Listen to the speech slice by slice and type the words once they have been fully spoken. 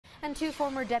And two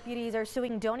former deputies are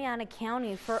suing Dona Ana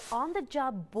County for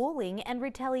on-the-job bullying and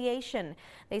retaliation.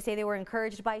 They say they were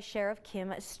encouraged by Sheriff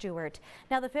Kim Stewart.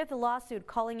 Now, the fifth lawsuit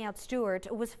calling out Stewart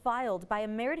was filed by a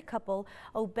married couple,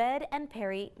 Obed and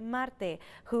Perry Marte,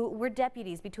 who were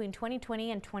deputies between 2020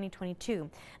 and 2022.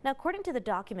 Now, according to the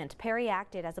document, Perry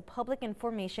acted as a public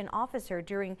information officer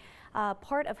during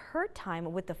part of her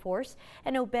time with the force,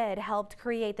 and Obed helped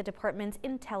create the department's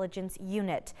intelligence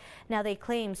unit. Now, they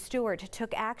claim Stewart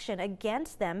took action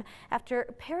against them after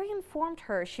Perry informed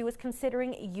her she was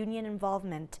considering union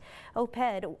involvement.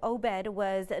 Obed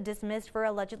was dismissed for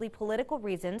allegedly political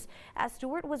reasons as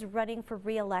Stewart was running for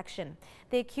re-election.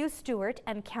 They accused Stewart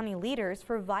and county leaders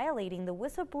for violating the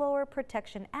Whistleblower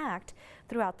Protection Act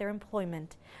throughout their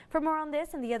employment. For more on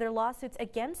this and the other lawsuits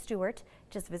against Stewart,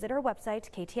 just visit our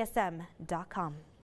website, KTSM.com.